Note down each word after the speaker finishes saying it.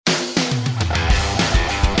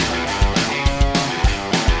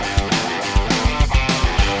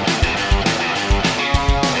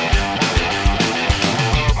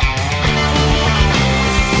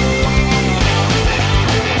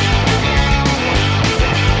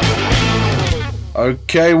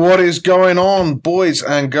Okay, what is going on, boys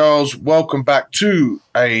and girls? Welcome back to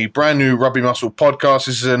a brand new Rugby Muscle podcast.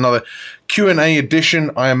 This is another Q&A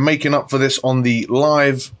edition. I am making up for this on the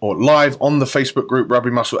live on the Facebook group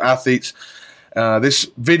Rugby Muscle Athletes.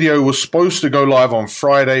 This video was supposed to go live on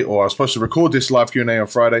Friday, or I was supposed to record this live Q&A on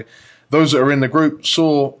Friday. Those that are in the group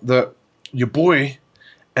saw that your boy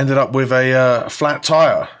ended up with a flat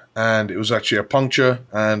tire, and it was actually a puncture,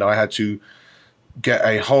 and I had to get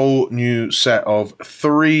a whole new set of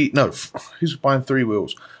who's buying 3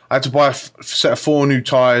 wheels? I had to buy a set of 4 new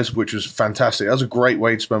tires, which was fantastic. That was a great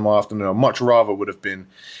way to spend my afternoon. I much rather would have been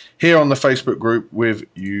here on the Facebook group with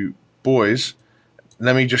you boys.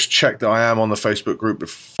 Let me just check that I am on the Facebook group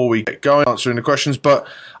before we get going answering the questions. But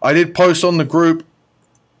I did post on the group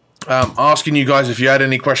asking you guys if you had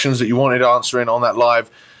any questions that you wanted answering on that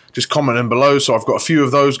live. Just comment them below. So I've got a few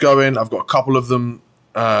of those going. I've got a couple of them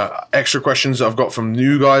extra questions that I've got from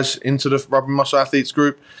you guys into the Rugby Muscle Athletes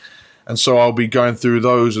group, and so I'll be going through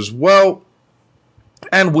those as well,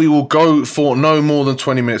 and we will go for no more than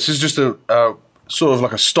 20 minutes. This is just a sort of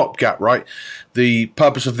like a stopgap, right? The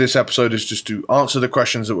purpose of this episode is just to answer the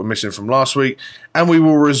questions that were missing from last week, and we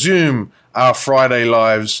will resume our Friday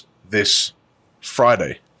lives this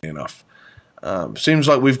Friday. Seems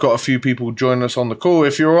like we've got a few people joining us on the call.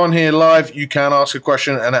 If you're on here live, you can ask a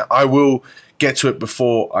question, and I will get to it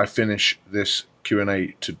before I finish this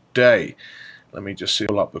Q&A today. Let me just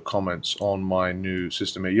pull up the comments on my new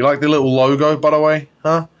system here. You like the little logo, by the way?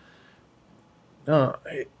 Huh?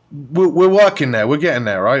 We're working there. We're getting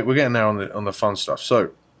there, right? We're getting there on the fun stuff.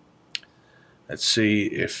 So let's see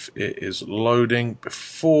if it is loading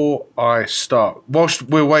before I start. Whilst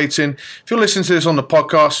we're waiting, if you're listening to this on the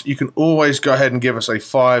podcast, you can always go ahead and give us a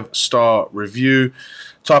 5-star review.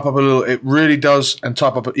 Type up a little, it really does, and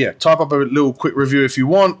type up a little quick review if you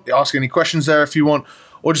want. Ask any questions there if you want,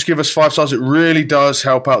 or just give us 5 stars. It really does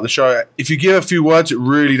help out the show. If you give a few words, it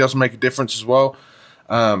really does make a difference as well.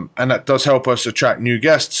 And that does help us attract new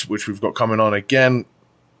guests, which we've got coming on again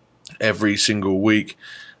every single week.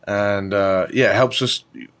 And it helps us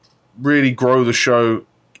really grow the show,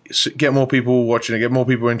 get more people watching it, get more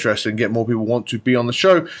people interested, and get more people want to be on the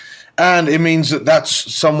show. And it means that that's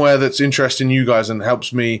somewhere that's interesting you guys and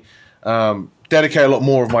helps me dedicate a lot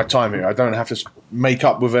more of my time here. I don't have to make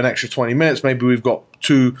up with an extra 20 minutes. Maybe we've got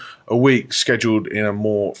 2 a week scheduled in a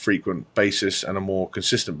more frequent basis and a more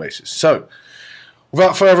consistent basis. So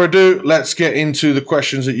without further ado, let's get into the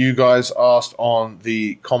questions that you guys asked on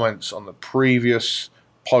the comments on the previous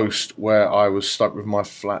post where I was stuck with my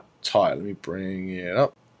flat tire. Let me bring it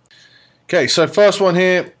up. Okay, so first one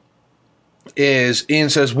here is Ian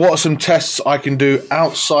says, what are some tests I can do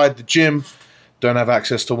outside the gym? Don't have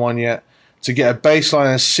access to one yet. To get a baseline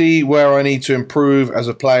and see where I need to improve as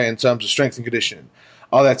a player in terms of strength and conditioning.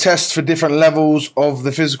 Are there tests for different levels of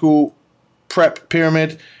the physical prep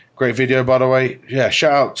pyramid? Great video, by the way. Yeah,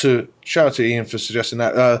 shout out to Ian for suggesting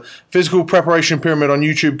that. Physical preparation pyramid on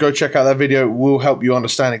YouTube. Go check out that video. It will help you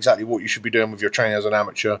understand exactly what you should be doing with your training as an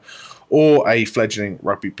amateur or a fledgling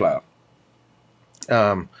rugby player.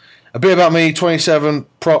 A bit about me, 27,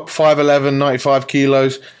 prop, 5'11", 95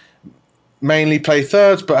 kilos. Mainly play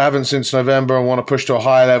thirds, but haven't since November and want to push to a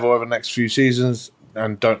higher level over the next few seasons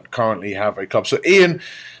and don't currently have a club. So, Ian,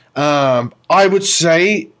 I would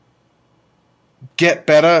say get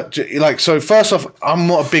better. So first off, I'm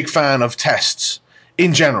not a big fan of tests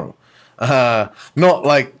in general. Not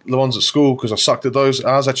like the ones at school because I sucked at those.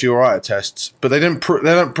 I was actually all right at tests, but they don't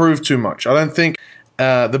prove too much. I don't think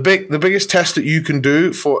the biggest test that you can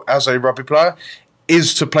do as a rugby player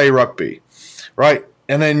is to play rugby, right?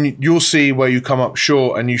 And then you'll see where you come up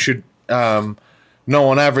short, and you should know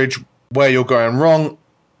on average where you're going wrong,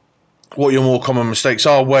 what your more common mistakes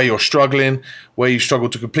are, where you're struggling, where you struggle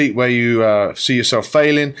to complete, where you see yourself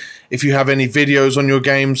failing. If you have any videos on your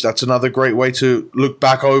games, that's another great way to look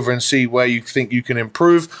back over and see where you think you can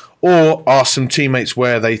improve, or ask some teammates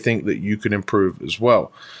where they think that you can improve as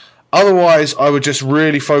well. Otherwise, I would just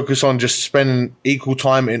really focus on just spending equal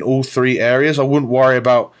time in all 3 areas. I wouldn't worry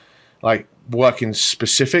about working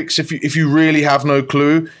specifics. If you really have no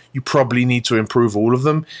clue, you probably need to improve all of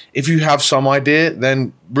them. If you have some idea,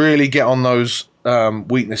 then really get on those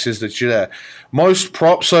weaknesses that you're there. Most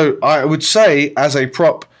props, so I would say as a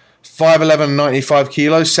prop, 5'11", 95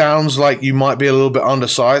 kilos sounds like you might be a little bit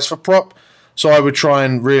undersized for prop. So I would try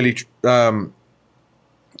and really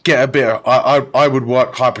get a bit of, I would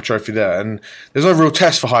work hypertrophy there. And there's no real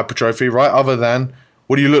test for hypertrophy, right? Other than,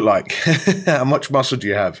 what do you look like? How much muscle do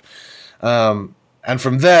you have? And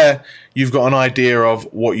from there, you've got an idea of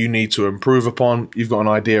what you need to improve upon. You've got an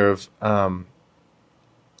idea of,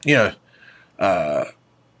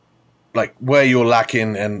 like where you're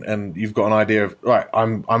lacking, and you've got an idea of, right,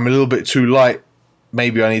 I'm a little bit too light.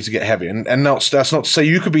 Maybe I need to get heavy. And that's not to say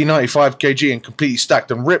you could be 95 kg and completely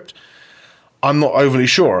stacked and ripped. I'm not overly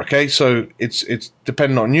sure. Okay, so it's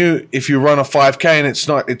dependent on you. If you run a 5K and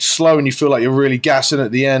it's slow and you feel like you're really gassing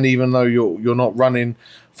at the end, even though you're not running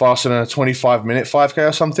faster than a 25-minute 5K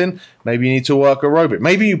or something, maybe you need to work aerobic.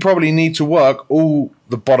 Maybe you probably need to work all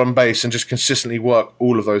the bottom base and just consistently work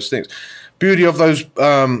all of those things. Beauty of those,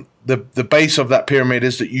 the base of that pyramid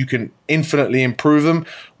is that you can infinitely improve them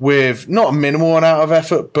with not a minimal amount of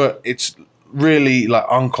effort, but it's really like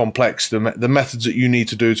uncomplex, the methods that you need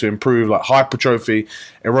to do to improve like hypertrophy,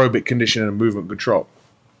 aerobic conditioning, and movement control.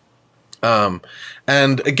 And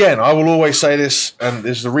again, I will always say this, and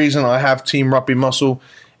this is the reason I have Team Rugby Muscle,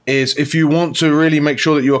 is if you want to really make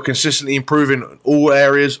sure that you're consistently improving all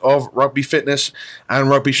areas of rugby fitness and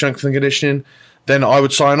rugby strength and conditioning, then I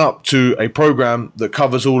would sign up to a program that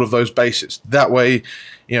covers all of those bases. That way,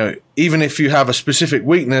 even if you have a specific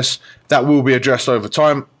weakness, that will be addressed over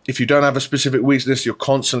time. If you don't have a specific weakness, you're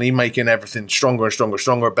constantly making everything stronger and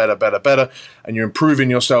stronger, better, and you're improving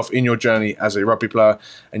yourself in your journey as a rugby player.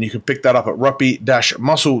 And you can pick that up at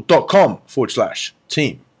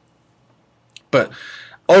rugby-muscle.com/team. But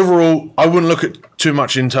overall, I wouldn't look at too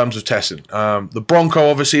much in terms of testing. The Bronco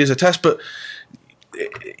obviously is a test, but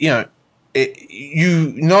you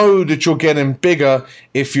know that you're getting bigger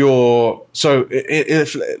if you're. So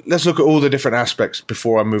let's look at all the different aspects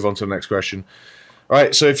before I move on to the next question. All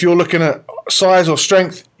right, so if you're looking at size or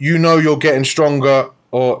strength, you're getting stronger,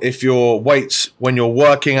 or if your weights when you're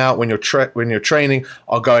working out, when you're training,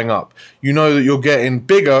 are going up. You know that you're getting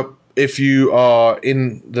bigger if you are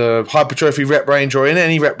in the hypertrophy rep range or in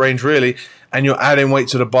any rep range really, and you're adding weight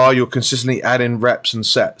to the bar, you're consistently adding reps and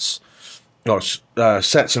sets. Or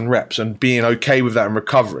sets and reps, and being okay with that and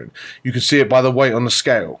recovering. You can see it by the weight on the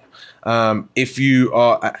scale. If you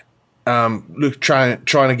are trying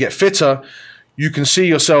to get fitter, you can see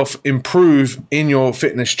yourself improve in your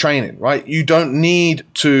fitness training, right? You don't need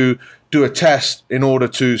to do a test in order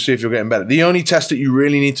to see if you're getting better. The only test that you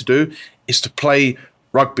really need to do is to play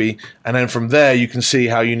rugby, and then from there you can see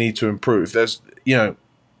how you need to improve. There's a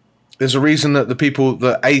reason that the people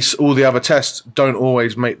that ace all the other tests don't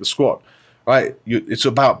always make the squad. Right, it's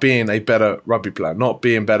about being a better rugby player, not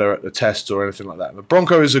being better at the tests or anything like that. The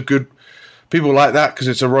Bronco is a good. People like that because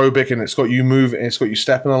it's aerobic and it's got you moving and it's got you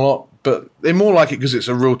stepping a lot. But they more like it because it's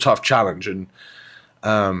a real tough challenge, and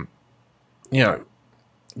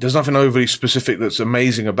there's nothing overly specific that's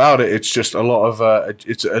amazing about it. It's just a lot of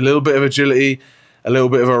it's a little bit of agility, a little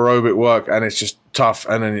bit of aerobic work, and it's just tough.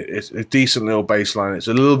 And then it's a decent little baseline. It's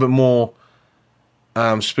a little bit more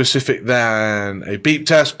specific than a beep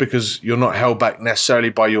test because you're not held back necessarily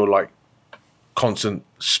by your like constant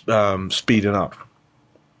speeding up.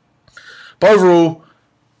 But overall,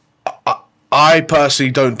 I personally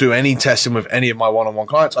don't do any testing with any of my one-on-one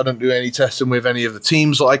clients. I don't do any testing with any of the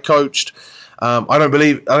teams that I coached. I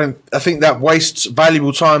think that wastes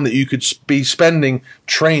valuable time that you could be spending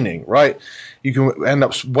training, right? You can end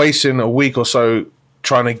up wasting a week or so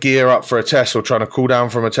trying to gear up for a test or trying to cool down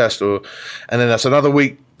from a test, and then that's another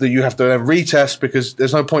week that you have to then retest because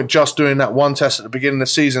there's no point just doing that one test at the beginning of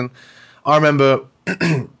the season. I remember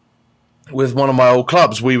with one of my old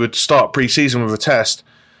clubs, we would start pre-season with a test,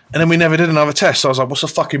 and then we never did another test. So I was like, what's the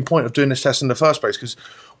fucking point of doing this test in the first place? Because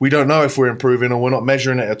we don't know if we're improving or we're not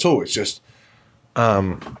measuring it at all. It's just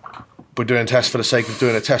we're doing tests for the sake of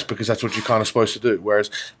doing a test because that's what you're kind of supposed to do. Whereas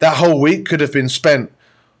that whole week could have been spent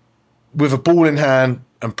with a ball in hand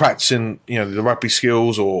and practicing, the rugby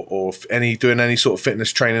skills or doing any sort of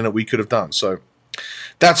fitness training that we could have done. So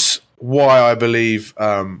that's why I believe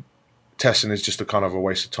testing is just a kind of a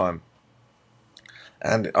waste of time.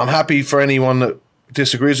 And I'm happy for anyone that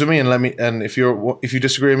disagrees with me, and if you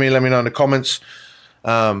disagree with me, let me know in the comments,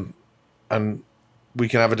 and we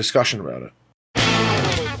can have a discussion about it.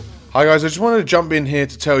 Hi guys, I just wanted to jump in here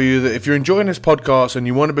to tell you that if you're enjoying this podcast and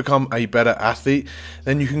you want to become a better athlete,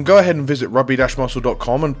 then you can go ahead and visit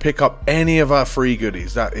rugby-muscle.com and pick up any of our free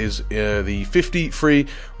goodies. That is the 50 free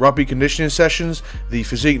rugby conditioning sessions, the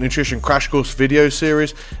physique nutrition crash course video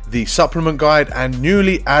series, the supplement guide, and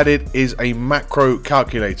newly added is a macro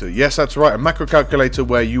calculator. Yes, that's right, a macro calculator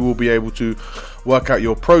where you will be able to work out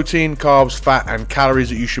your protein, carbs, fat, and calories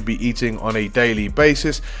that you should be eating on a daily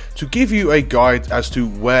basis to give you a guide as to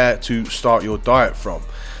where to start your diet from.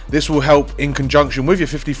 This will help in conjunction with your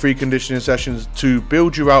 50 free conditioning sessions to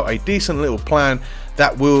build you out a decent little plan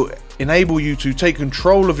that will enable you to take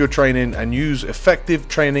control of your training and use effective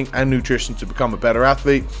training and nutrition to become a better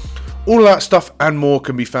athlete. All of that stuff and more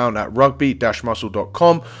can be found at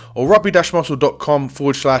rugby-muscle.com or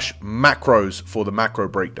rugby-muscle.com/macros for the macro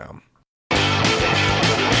breakdown.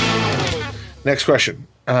 Next question.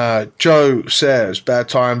 Joe says, bad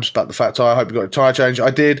times about the fat tire. I hope you got a tire change. I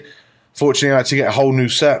did. Fortunately, I had to get a whole new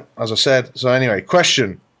set, as I said. So anyway,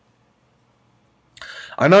 question.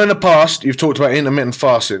 I know in the past you've talked about intermittent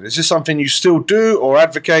fasting. Is this something you still do or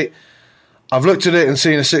advocate? I've looked at it and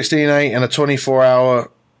seen a 16-8 and a 24-hour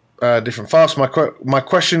different fast. My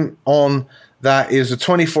question on that is a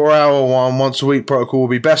 24-hour one once a week protocol will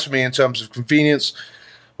be best for me in terms of convenience.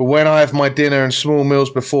 But when I have my dinner and small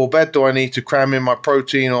meals before bed, do I need to cram in my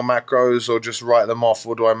protein or macros or just write them off,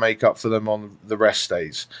 or do I make up for them on the rest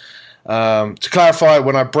days? To clarify,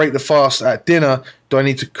 when I break the fast at dinner, do I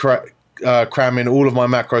need to cram in all of my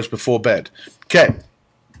macros before bed? Okay,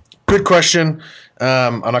 good question,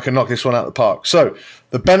 and I can knock this one out of the park. So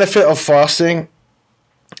the benefit of fasting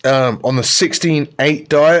on the 16-8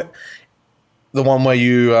 diet, the one where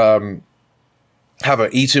you have an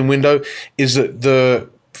eating window, is that the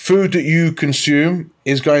food that you consume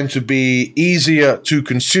is going to be easier to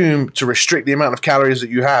consume to restrict the amount of calories that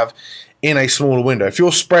you have in a smaller window. If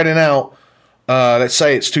you're spreading out, let's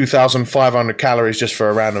say it's 2,500 calories just for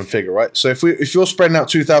a random figure, right? So if you're spreading out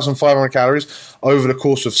 2,500 calories over the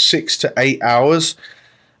course of 6 to 8 hours,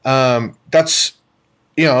 that's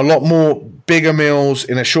a lot more bigger meals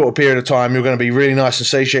in a shorter period of time. You're going to be really nice and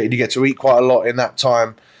satiated. You get to eat quite a lot in that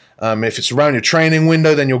time. If it's around your training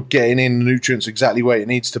window, then you're getting in the nutrients exactly where it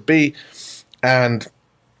needs to be. And,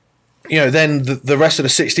 then the rest of the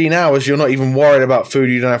 16 hours, you're not even worried about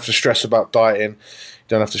food. You don't have to stress about dieting. You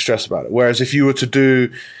don't have to stress about it. Whereas if you were to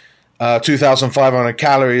do 2,500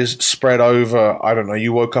 calories spread over, I don't know,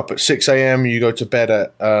 you woke up at 6 a.m., you go to bed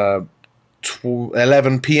at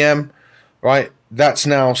 11 p.m., right? That's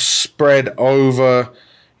now spread over,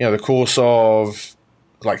 the course of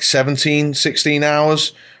like 17, 16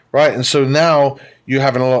 hours, right? And so now you're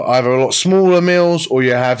having either a lot smaller meals, or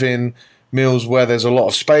you're having meals where there's a lot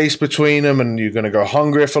of space between them, and you're going to go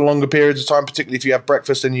hungrier for longer periods of time, particularly if you have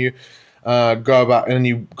breakfast and you go back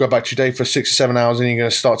to your day for 6 or 7 hours, and you're going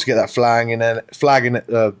to start to get that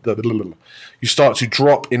you start to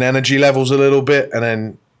drop in energy levels a little bit, and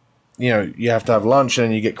then you have to have lunch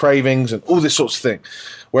and you get cravings and all this sorts of thing.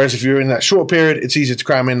 Whereas if you're in that short period, it's easier to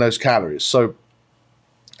cram in those calories. So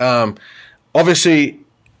obviously,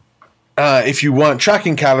 if you weren't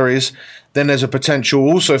tracking calories, then there's a potential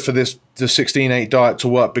also for the 16-8 diet to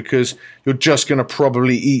work, because you're just going to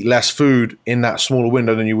probably eat less food in that smaller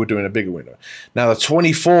window than you would do in a bigger window. Now, the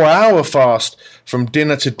 24-hour fast from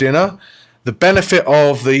dinner to dinner, the benefit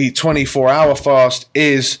of the 24-hour fast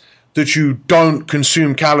is that you don't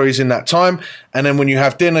consume calories in that time. And then when you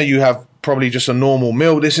have dinner, you have probably just a normal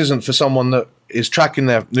meal. This isn't for someone that is tracking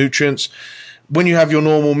their nutrients. When you have your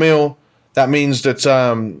normal meal, that means that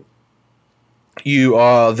you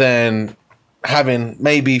are then having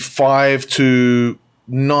maybe 500 to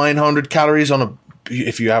 900 calories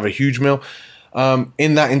if you have a huge meal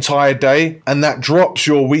in that entire day, and that drops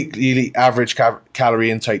your weekly average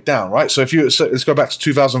calorie intake down, right? So let's go back to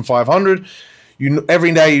 2,500.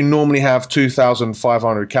 Every day you normally have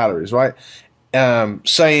 2,500 calories, right?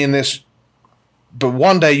 Saying this, but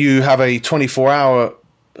one day you have a 24-hour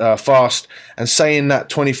fast, and say in that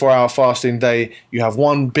 24-hour fasting day you have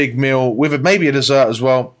one big meal with maybe a dessert as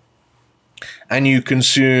well, and you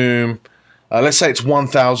consume, let's say it's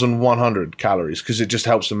 1,100 calories, because it just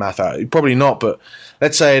helps the math out. Probably not, but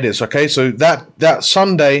let's say it is, okay? So that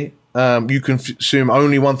Sunday you consume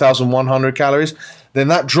only 1,100 calories. Then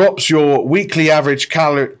that drops your weekly average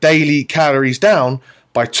daily calories down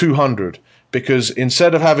by 200, because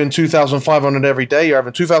instead of having 2,500 every day, you're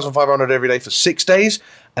having 2,500 every day for 6 days,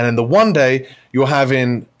 and then the one day you're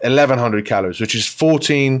having 1,100 calories, which is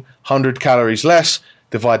 1,400 calories less.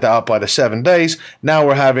 Divide that up by the 7 days. Now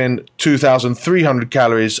we're having 2,300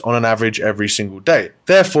 calories on an average every single day.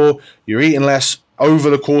 Therefore, you're eating less over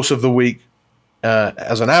the course of the week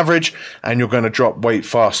as an average, and you're going to drop weight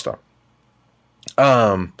faster.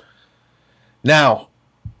 Now,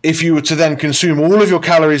 if you were to then consume all of your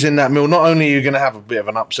calories in that meal, not only are you going to have a bit of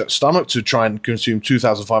an upset stomach to try and consume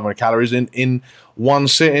 2,500 calories in one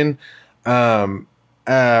sitting, you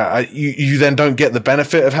then don't get the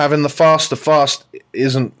benefit of having the fast. The fast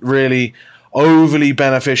isn't really overly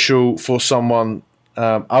beneficial for someone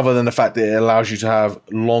other than the fact that it allows you to have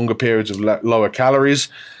longer periods of lower calories.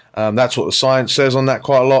 That's what the science says on that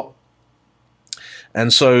quite a lot.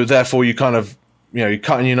 And so therefore you kind of, you're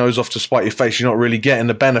cutting your nose off to spite your face. You're not really getting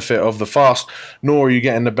the benefit of the fast, nor are you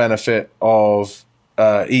getting the benefit of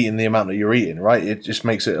eating the amount that you're eating, right? It just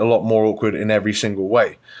makes it a lot more awkward in every single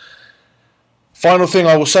way. Final thing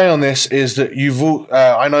I will say on this is that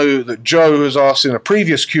I know that Joe has asked in a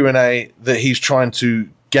previous Q&A that he's trying to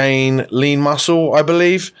gain lean muscle, I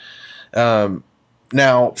believe.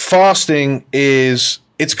 Now, fasting it's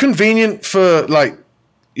convenient for the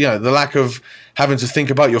lack of having to think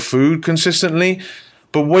about your food consistently.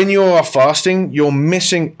 But when you are fasting, you're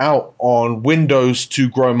missing out on windows to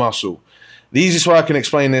grow muscle. The easiest way I can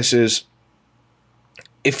explain this is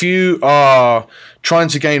if you are trying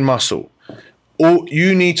to gain muscle, or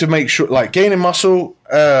you need to make sure, like gaining muscle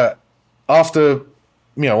after,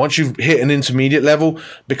 once you've hit an intermediate level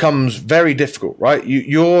becomes very difficult, right?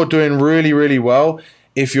 You're doing really, really well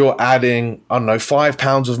if you're adding, 5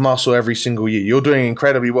 pounds of muscle every single year. You're doing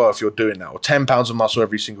incredibly well if you're doing that. Or 10 pounds of muscle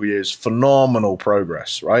every single year is phenomenal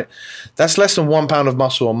progress, right? That's less than 1 pound of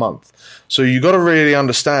muscle a month. So you got to really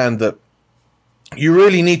understand that you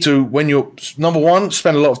really need to, when you're, number one,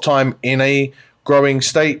 spend a lot of time in a growing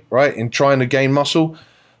state, right, in trying to gain muscle.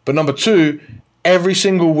 But number two, every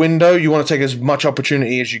single window, you want to take as much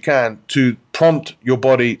opportunity as you can to prompt your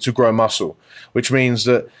body to grow muscle, which means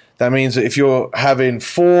that if you're having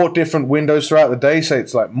 4 different windows throughout the day, say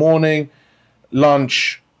it's like morning,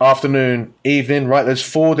 lunch, afternoon, evening, right? There's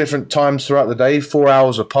 4 different times throughout the day, 4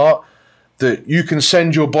 hours apart, that you can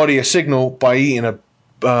send your body a signal by eating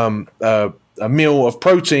a meal of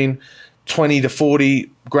protein, 20 to 40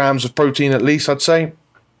 grams of protein at least, I'd say.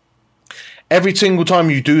 Every single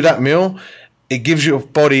time you do that meal, it gives your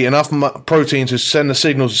body enough protein to send the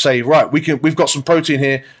signal to say, right, we've got some protein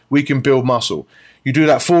here, we can build muscle. You do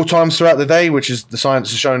that 4 times throughout the day, which is the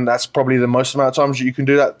science has shown that's probably the most amount of times that you can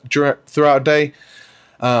do that throughout a day.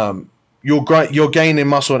 You're gaining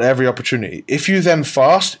muscle at every opportunity. If you then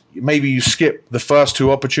fast, maybe you skip the first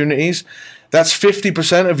 2 opportunities, that's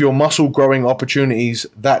 50% of your muscle growing opportunities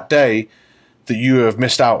that day that you have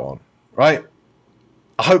missed out on, right?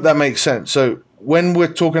 I hope that makes sense. So when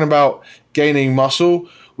we're talking about gaining muscle,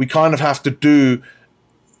 we kind of have to do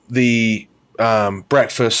the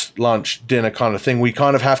breakfast, lunch, dinner kind of thing. We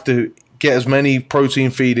kind of have to get as many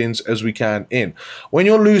protein feed-ins as we can in. When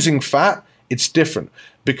you're losing fat, it's different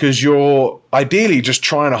because you're ideally just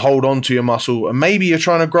trying to hold on to your muscle, and maybe you're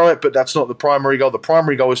trying to grow it, but that's not the primary goal. The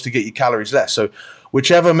primary goal is to get your calories less. So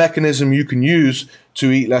whichever mechanism you can use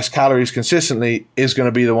to eat less calories consistently is going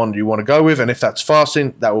to be the one you want to go with. And if that's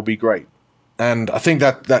fasting, that will be great. And I think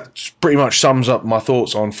that pretty much sums up my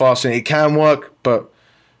thoughts on fasting. It can work, but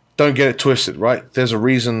don't get it twisted, right? There's a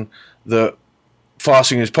reason that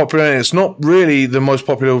fasting is popular, and it's not really the most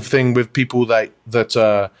popular thing with people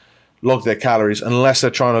that log their calories unless they're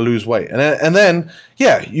trying to lose weight. And then,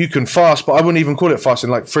 yeah, you can fast, but I wouldn't even call it fasting.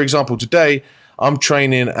 Like, for example, today I'm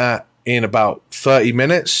training in about 30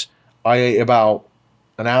 minutes. I ate about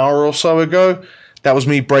an hour or so ago. That was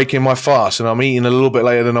me breaking my fast, and I'm eating a little bit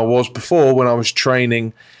later than I was before when I was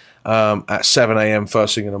training at 7 a.m.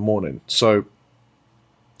 first thing in the morning. So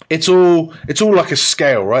it's all like a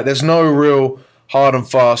scale, right? There's no real hard and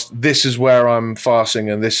fast. This is where I'm fasting,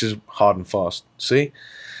 and this is hard and fast. See?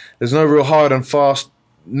 There's no real hard and fast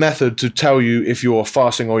method to tell you if you're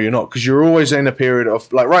fasting or you're not, because you're always in a period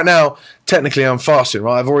of, like right now, technically I'm fasting,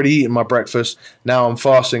 right? I've already eaten my breakfast. Now I'm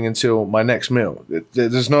fasting until my next meal.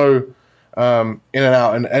 There's no in and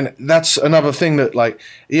out. And that's another thing that, like,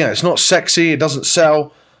 yeah, it's not sexy. It doesn't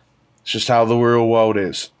sell. It's just how the real world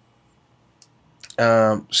is.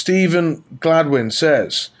 Stephen Gladwin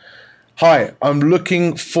says, "Hi, I'm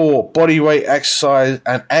looking for bodyweight exercise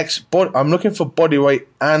and I'm looking for bodyweight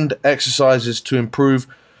and exercises to improve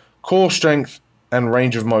core strength and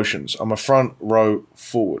range of motions. I'm a front row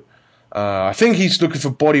forward." I think he's looking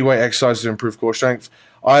for bodyweight exercises to improve core strength.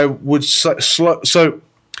 I would so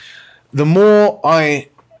the more I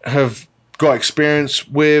have got experience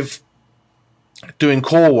with doing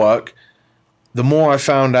core work, the more I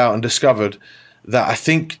found out and discovered that I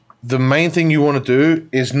think the main thing you want to do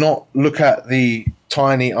is not look at the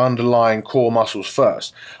tiny underlying core muscles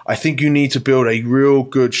first. I think you need to build a real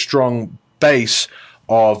good, strong base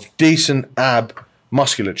of decent ab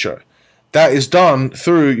musculature. That is done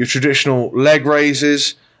through your traditional leg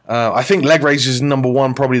raises. I think leg raises is number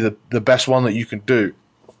one, probably the best one that you can do.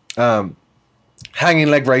 Hanging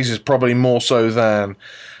leg raises probably more so than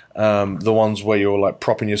the ones where you're like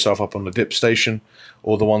propping yourself up on the dip station,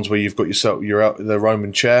 or the ones where you've got the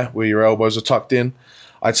Roman chair where your elbows are tucked in.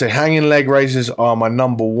 I'd say hanging leg raises are my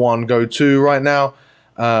number one go-to right now.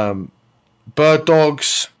 Bird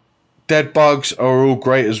dogs, dead bugs are all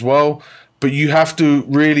great as well, but you have to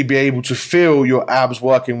really be able to feel your abs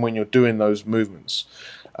working when you're doing those movements.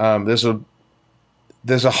 There's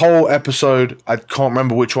a whole episode, I can't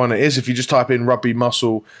remember which one it is. If you just type in rugby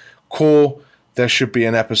muscle core, there should be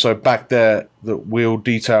an episode back there that will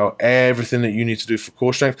detail everything that you need to do for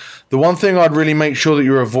core strength. The one thing I'd really make sure that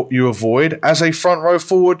you avoid as a front row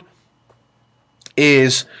forward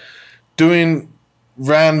is doing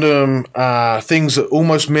random things that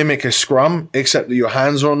almost mimic a scrum, except that your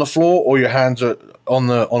hands are on the floor or your hands are on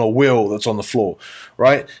a wheel that's on the floor,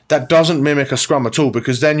 right? That doesn't mimic a scrum at all,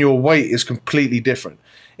 because then your weight is completely different.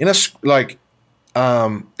 In a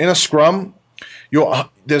scrum,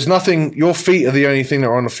 there's nothing. Your feet are the only thing that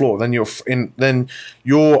are on the floor. Then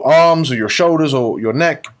your arms or your shoulders or your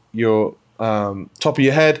neck, your top of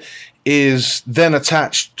your head is then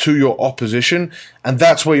attached to your opposition, and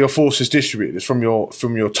that's where your force is distributed. It's from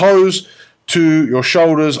your toes to your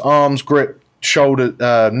shoulders, arms, grip,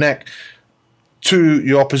 shoulder, neck, to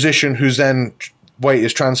your opposition, whose then weight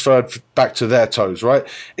is transferred back to their toes, right?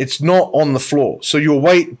 It's not on the floor. So your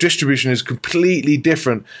weight distribution is completely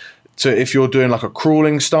different to if you're doing like a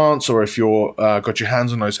crawling stance, or if you're got your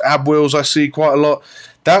hands on those ab wheels I see quite a lot.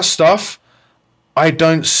 That stuff, I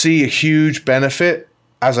don't see a huge benefit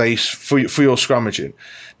for your scrummaging.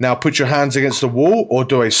 Now put your hands against the wall or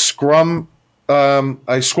do a squat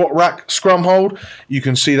rack scrum hold. You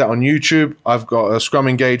can see that on YouTube. I've got a scrum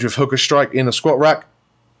engage with hooker strike in a squat rack.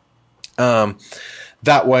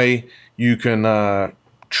 That way you can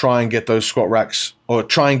try and get those squat racks, or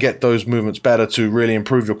try and get those movements better to really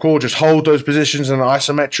improve your core. Just hold those positions in an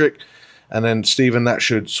isometric, and then Stephen, that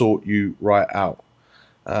should sort you right out.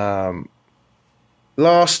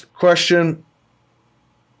 Last question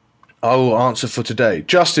I will answer for today.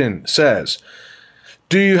 Justin says,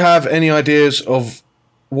 do you have any ideas of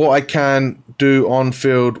what I can do on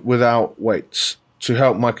field without weights to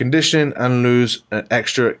help my conditioning and lose an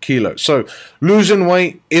extra kilo? So losing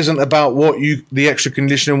weight isn't about the extra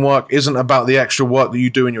conditioning work, isn't about the extra work that you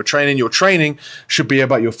do in your training. Your training should be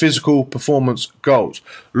about your physical performance goals.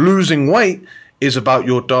 Losing weight is about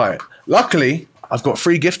your diet. Luckily, I've got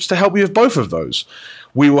free gifts to help you with both of those.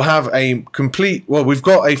 We will have we've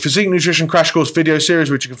got a physique nutrition crash course video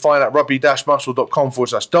series, which you can find at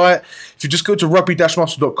rugby-muscle.com/diet. If you just go to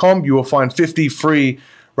rugby-muscle.com, you will find 50 free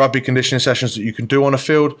rugby conditioning sessions that you can do on a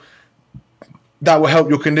field. That will help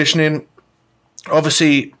your conditioning.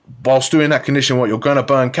 Obviously, whilst doing that conditioning, you're going to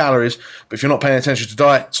burn calories, but if you're not paying attention to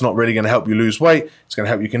diet, it's not really going to help you lose weight. It's going to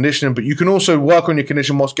help you conditioning, but you can also work on your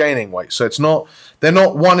condition whilst gaining weight. So they're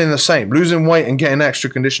not one in the same. Losing weight and getting extra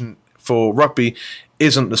condition for rugby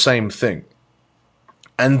isn't the same thing.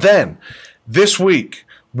 And then this week,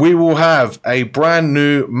 we will have a brand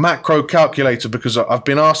new macro calculator, because I've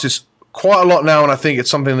been asked this quite a lot now, and I think it's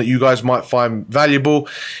something that you guys might find valuable.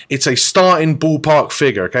 It's a starting ballpark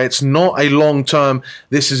figure, okay? It's not a long-term,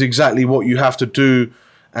 this is exactly what you have to do,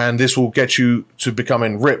 and this will get you to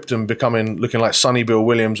becoming ripped and looking like Sonny Bill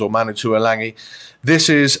Williams or Manu Tuolangi. This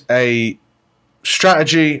is a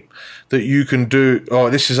strategy that you can do,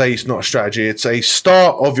 this is not a strategy, it's a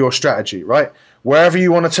start of your strategy, right? Wherever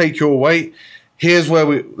you want to take your weight, here's where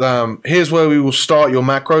we will start your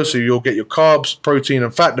macros. So you'll get your carbs, protein,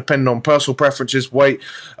 and fat, depending on personal preferences, weight,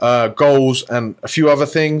 goals, and a few other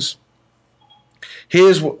things.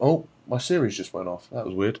 My series just went off. That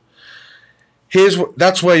was weird.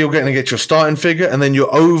 That's where you're going to get your starting figure, and then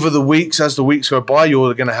you're over the weeks. As the weeks go by,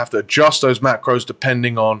 you're going to have to adjust those macros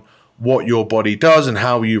depending on what your body does and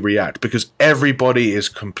how you react, because everybody is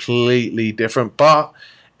completely different. But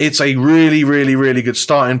it's a really, really, really good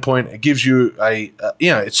starting point. It gives you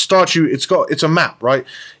it's a map, right?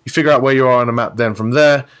 You figure out where you are on a map, then from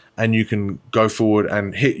there, and you can go forward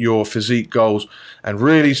and hit your physique goals and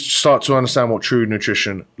really start to understand what true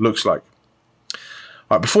nutrition looks like.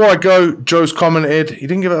 All right, before I go, Joe's commented, he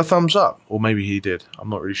didn't give it a thumbs up, or maybe he did. I'm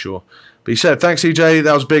not really sure. But he said, thanks, EJ.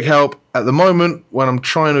 That was big help. At the moment, I'm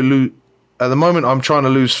trying to lose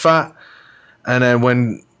fat. And then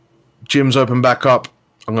when gyms open back up,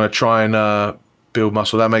 I'm going to try and build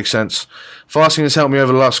muscle. That makes sense. Fasting has helped me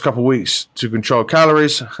over the last couple of weeks to control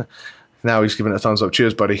calories. Now he's giving it a thumbs up.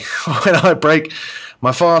 Cheers, buddy. When I break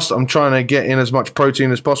my fast, I'm trying to get in as much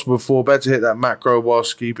protein as possible before bed to hit that macro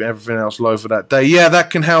whilst keeping everything else low for that day. Yeah,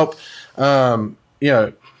 that can help.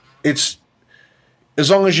 It's as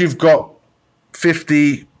long as you've got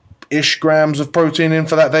 50-ish grams of protein in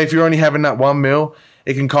for that day. If you're only having that one meal,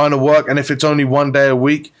 it can kind of work. And if it's only one day a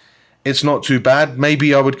week, it's not too bad.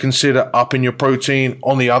 Maybe I would consider upping your protein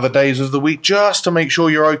on the other days of the week just to make sure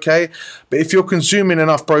you're okay. But if you're consuming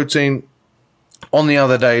enough protein on the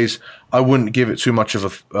other days, I wouldn't give it too much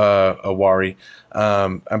of a worry.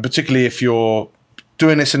 And particularly if you're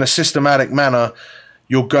doing this in a systematic manner,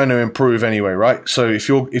 you're going to improve anyway, right? So if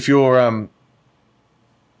you're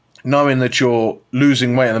knowing that you're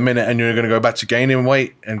losing weight in a minute and you're going to go back to gaining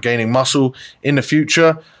weight and gaining muscle in the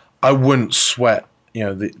future, I wouldn't sweat,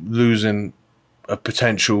 losing a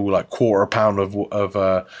potential like quarter pound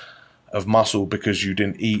of muscle because you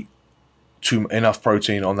didn't eat enough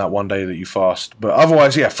protein on that one day that you fast. But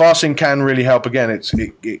otherwise, fasting can really help. Again,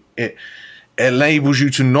 it enables you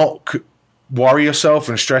to not worry yourself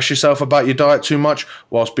and stress yourself about your diet too much,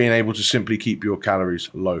 whilst being able to simply keep your calories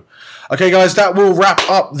low. Okay, guys, that will wrap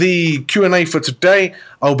up the Q&A for today.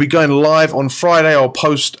 I'll be going live on Friday. I'll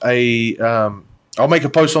make a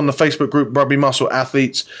post on the Facebook group Rugby Muscle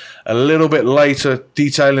Athletes a little bit later,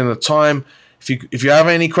 detailing the time. If you have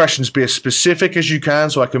any questions, be as specific as you can,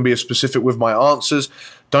 so I can be as specific with my answers.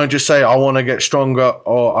 Don't just say I want to get stronger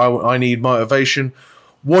or I need motivation.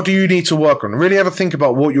 What do you need to work on? Really ever think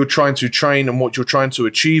about what you're trying to train and what you're trying to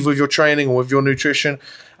achieve with your training or with your nutrition,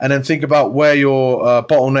 and then think about where your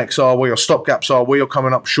bottlenecks are, where your stopgaps are, where you're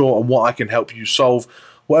coming up short, and what I can help you solve.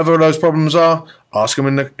 Whatever those problems are, ask them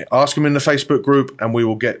in the Facebook group, and we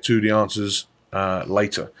will get to the answers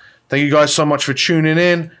later. Thank you guys so much for tuning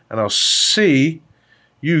in, and I'll see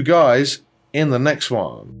you guys in the next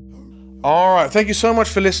one. All right, thank you so much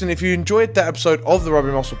for listening. If you enjoyed that episode of the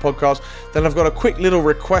Rugby Muscle Podcast, then I've got a quick little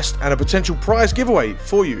request and a potential prize giveaway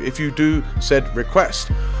for you if you do said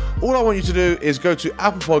request. All I want you to do is go to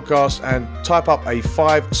Apple Podcasts and type up a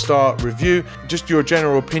 5-star review. Just your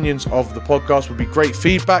general opinions of the podcast would be great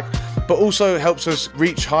feedback, but also helps us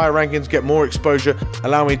reach higher rankings, get more exposure,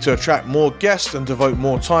 allow me to attract more guests and devote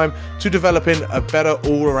more time to developing a better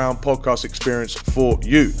all-around podcast experience for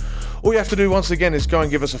you. All you have to do, once again, is go and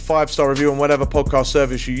give us a 5-star review on whatever podcast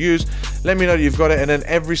service you use. Let me know that you've got it, and then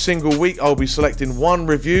every single week I'll be selecting one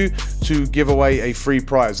review to give away a free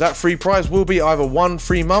prize. That free prize will be either 1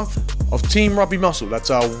 free month of Team Rugby Muscle, that's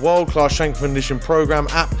our world-class strength and condition program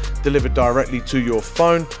app delivered directly to your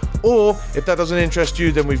phone, or if that doesn't interest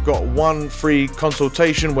you, then we've got 1 free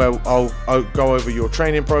consultation where I'll go over your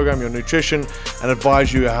training program, your nutrition, and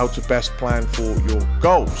advise you how to best plan for your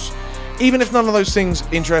goals. Even if none of those things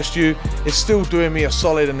interest you, it's still doing me a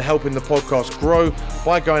solid and helping the podcast grow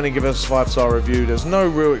by going and giving us a 5-star review. There's no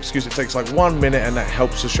real excuse. It takes like 1 minute and that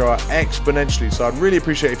helps the show out exponentially. So I'd really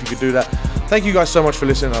appreciate it if you could do that. Thank you guys so much for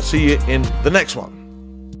listening. I'll see you in the next one.